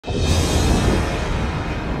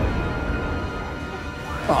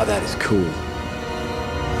Oh, that is cool.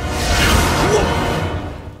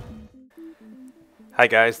 Hi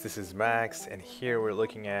guys, this is Max, and here we're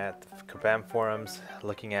looking at Kabam forums,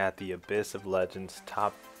 looking at the Abyss of Legends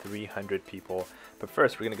top 300 people. But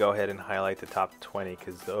first, we're going to go ahead and highlight the top 20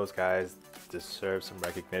 because those guys deserve some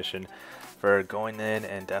recognition for going in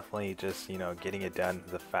and definitely just, getting it done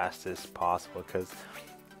the fastest possible, because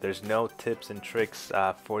there's no tips and tricks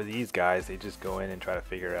for these guys. They just go in and try to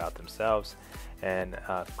figure it out themselves. And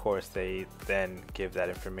of course, they then give that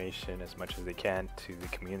information as much as they can to the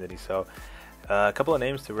community. So a couple of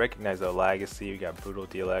names to recognize though: Legacy, we got Brutal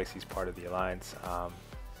DLX, he's part of the Alliance,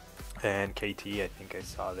 and KT, I think I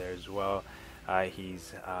saw there as well.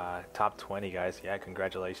 He's top 20, guys. Yeah,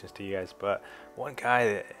 congratulations to you guys. But one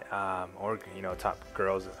guy that, or top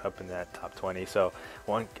girls up in that top 20. So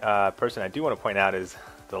one person I do want to point out is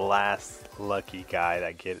the last lucky guy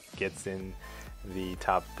that gets in the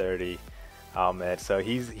top 30. Ahmed. So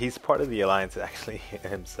he's part of the Alliance actually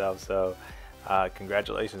himself. So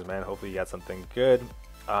congratulations, man. Hopefully you got something good.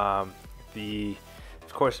 Of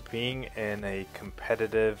course, being in a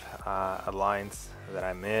competitive alliance that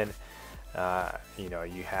I'm in,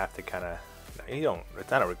 you have to kind of,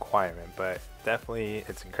 it's not a requirement, but definitely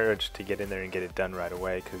it's encouraged to get in there and get it done right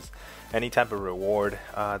away, because any type of reward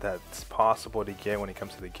that's possible to get when it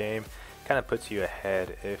comes to the game kind of puts you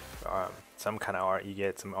ahead. If you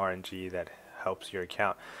get some RNG that helps your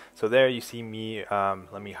account. So there you see me.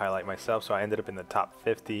 Let me highlight myself. So I ended up in the top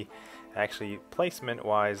 50. Actually, placement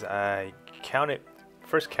wise, I counted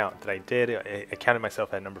first count that I did, I counted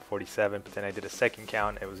myself at number 47, but then I did a second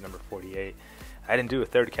count, it was number 48. I didn't do a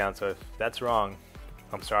third count, so if that's wrong,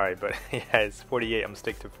 I'm sorry, but yeah, it's 48. I'm gonna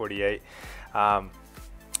stick to 48.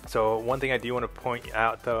 So one thing I do want to point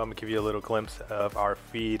out though, I'm gonna give you a little glimpse of our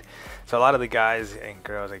feed. So a lot of the guys and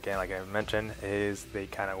girls, again, like I mentioned, is they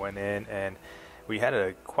kind of went in, and we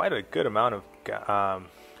had quite a good amount of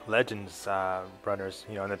Legends runners,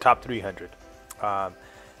 in the top 300,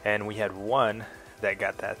 and we had one that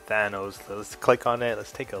got that Thanos. So let's click on it,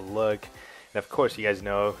 let's take a look, and of course you guys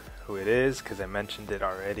know who it is because I mentioned it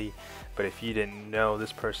already. But if you didn't know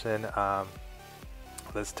this person,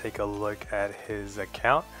 let's take a look at his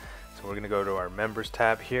account. So we're gonna go to our members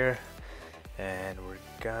tab here, and we're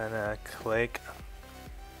gonna click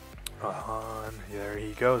on, there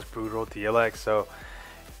he goes, Brutal DLX. So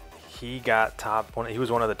he got he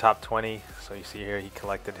was one of the top 20. So you see here he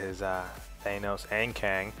collected his Thanos and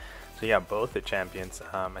Kang. So yeah, both the champions.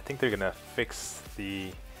 I think they're gonna fix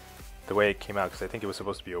the way it came out, because I think it was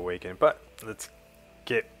supposed to be Awakened. But let's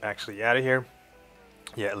get actually out of here.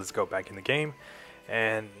 Yeah, let's go back in the game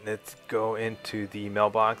and let's go into the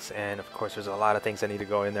mailbox. And of course there's a lot of things I need to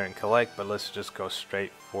go in there and collect, but let's just go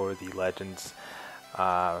straight for the Legends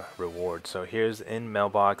reward. So here's in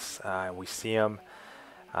mailbox, we see them.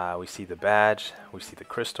 We see the badge, we see the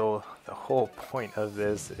crystal. The whole point of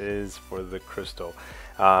this is for the crystal.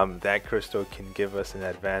 That crystal can give us an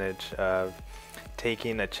advantage of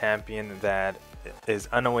taking a champion that is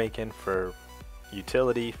unawakened for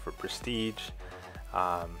utility, for prestige,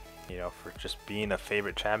 for just being a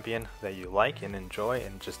favorite champion that you like and enjoy,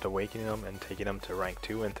 and just awakening them and taking them to rank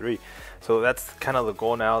 2 and 3. So that's kind of the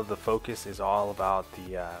goal now. The focus is all about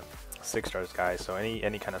the 6 stars, guys. So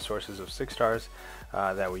any kind of sources of 6 stars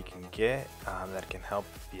that we can get that can help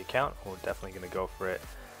the account, we're definitely going to go for it.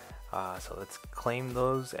 So let's claim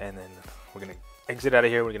those, and then we're going to exit out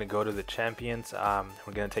of here. We're going to go to the champions.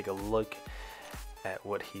 We're going to take a look at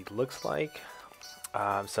what he looks like.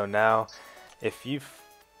 So now, if you've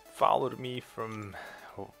followed me from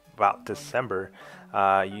about December,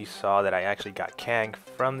 you saw that I actually got Kang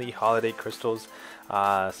from the holiday crystals.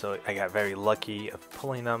 So I got very lucky of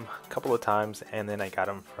pulling them a couple of times, and then I got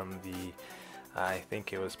him from the, I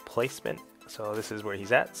think it was placement. So this is where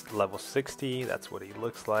he's at, level 60. That's what he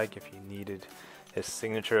looks like if you needed his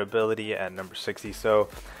signature ability at number 60. So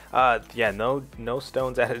yeah, no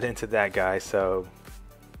stones added into that guy. So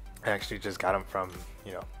I actually just got him from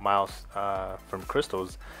miles from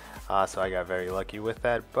crystals. So I got very lucky with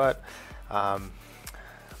that. But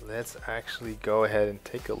let's actually go ahead and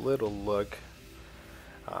take a little look.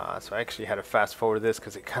 So I actually had to fast forward this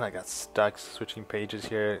because it kind of got stuck switching pages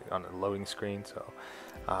here on the loading screen. So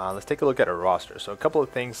let's take a look at our roster. So a couple of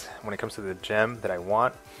things when it comes to the gem that I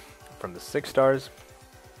want from the 6 stars.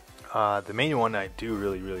 The main one I do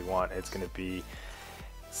really want, it's going to be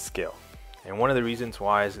skill. And one of the reasons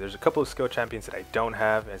why is there's a couple of skill champions that I don't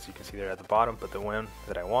have, as you can see there at the bottom, but the one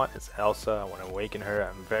that I want is Elsa. I want to awaken her.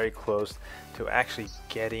 I'm very close to actually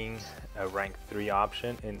getting a rank 3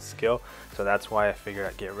 option in skill, so that's why I figured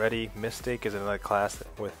I'd get ready. Mystic is another class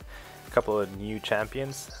with a couple of new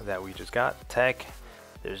champions that we just got. Tech,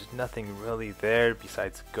 There's nothing really there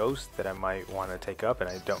besides Ghost that I might want to take up and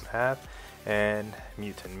I don't have, and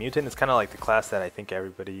Mutant. Mutant is kind of like the class that I think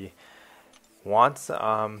everybody wants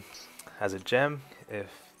as a gem. If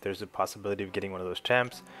there's a possibility of getting one of those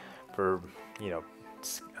champs for, you know,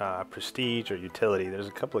 prestige or utility, there's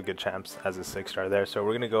a couple of good champs as a 6-star there. So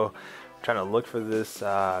we're gonna go trying to look for this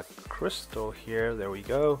crystal here. There we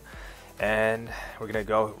go, and we're gonna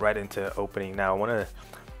go right into opening now. I want to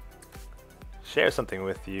share something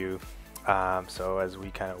with you, so as we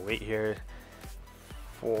kind of wait here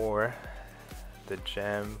for the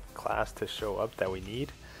gem class to show up that we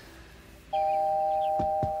need.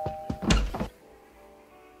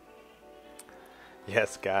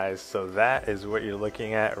 Yes guys, so that is what you're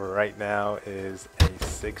looking at right now, is a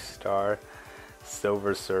 6-star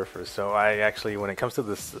Silver Surfer. So I actually, when it comes to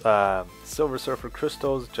this Silver Surfer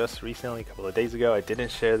crystals, just recently, a couple of days ago, I didn't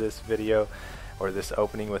share this video or this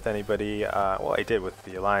opening with anybody. Well, I did with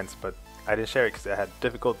the Alliance, but I didn't share it because I had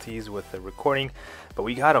difficulties with the recording, but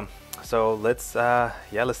we got them. So let's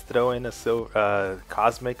let's throw in a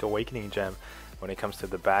Cosmic Awakening gem when it comes to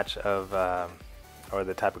the batch of or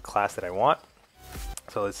the type of class that I want.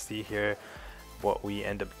 So let's see here what we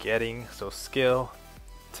end up getting. So skill,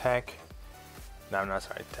 tech, no, I'm not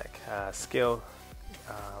sorry, tech, skill,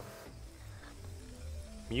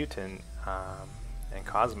 mutant, and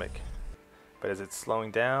cosmic. But as it's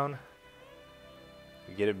slowing down,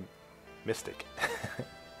 we get a mystic.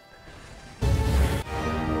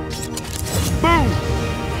 Boom!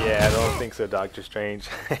 Yeah, I don't think so, Doctor Strange.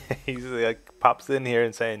 He's like pops in here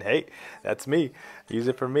and saying, "Hey, that's me. Use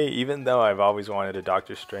it for me." Even though I've always wanted a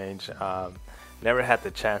Doctor Strange, never had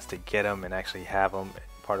the chance to get him and actually have him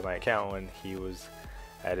part of my account when he was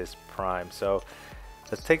at his prime. So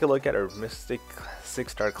let's take a look at our Mystic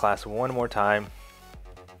 6-star class one more time.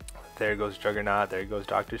 There goes Juggernaut. There goes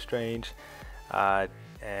Doctor Strange.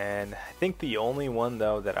 And I think the only one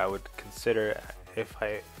though that I would consider if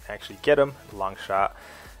I actually get him, long shot.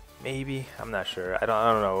 Maybe, I'm not sure. I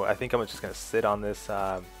don't know. I think I'm just gonna sit on this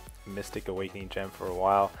Mystic Awakening gem for a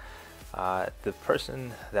while. The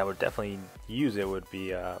person that would definitely use it would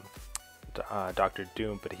be Doctor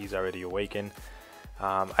Doom, but he's already awakened.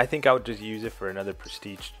 I think I would just use it for another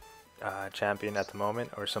prestige champion at the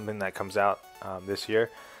moment, or something that comes out this year.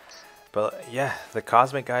 But yeah, the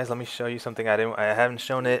Cosmic, guys, let me show you something I haven't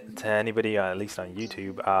shown it to anybody, at least on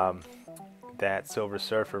YouTube. That Silver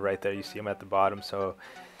Surfer right there, you see him at the bottom. So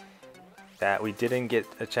that we didn't get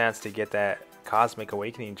a chance to get that Cosmic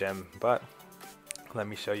Awakening gem, but let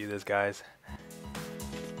me show you this, guys.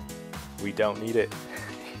 We don't need it.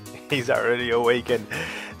 He's already awakened.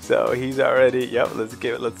 So he's already, yep, let's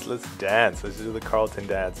dance. Let's do the Carlton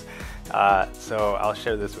dance. So I'll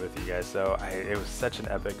share this with you guys. So it was such an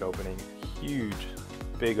epic opening, huge,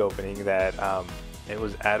 big opening that it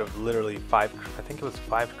was out of literally 5, I think it was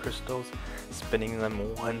 5 crystals, spinning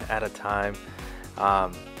them one at a time.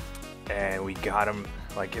 And we got him,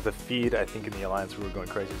 like the feed, I think in the Alliance we were going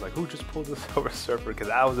crazy. It's like, who just pulled this Silver Surfer? Because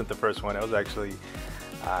I wasn't the first one. It was actually,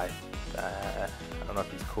 I don't know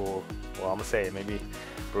if he's cool. Well, I'm gonna say it, maybe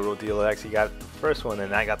Brutal DLX, he got the first one,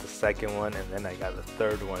 and I got the second one, and then I got the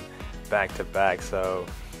third one back to back. So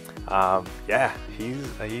yeah,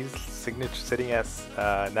 he's signature sitting at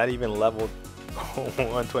not even level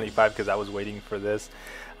 125 because I was waiting for this,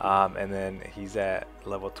 and then he's at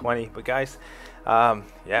level 20. But guys,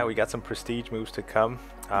 yeah, we got some prestige moves to come.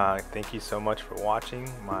 Thank you so much for watching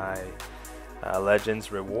my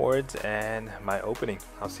Legends rewards and my opening.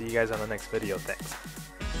 I'll see you guys on the next video. Thanks.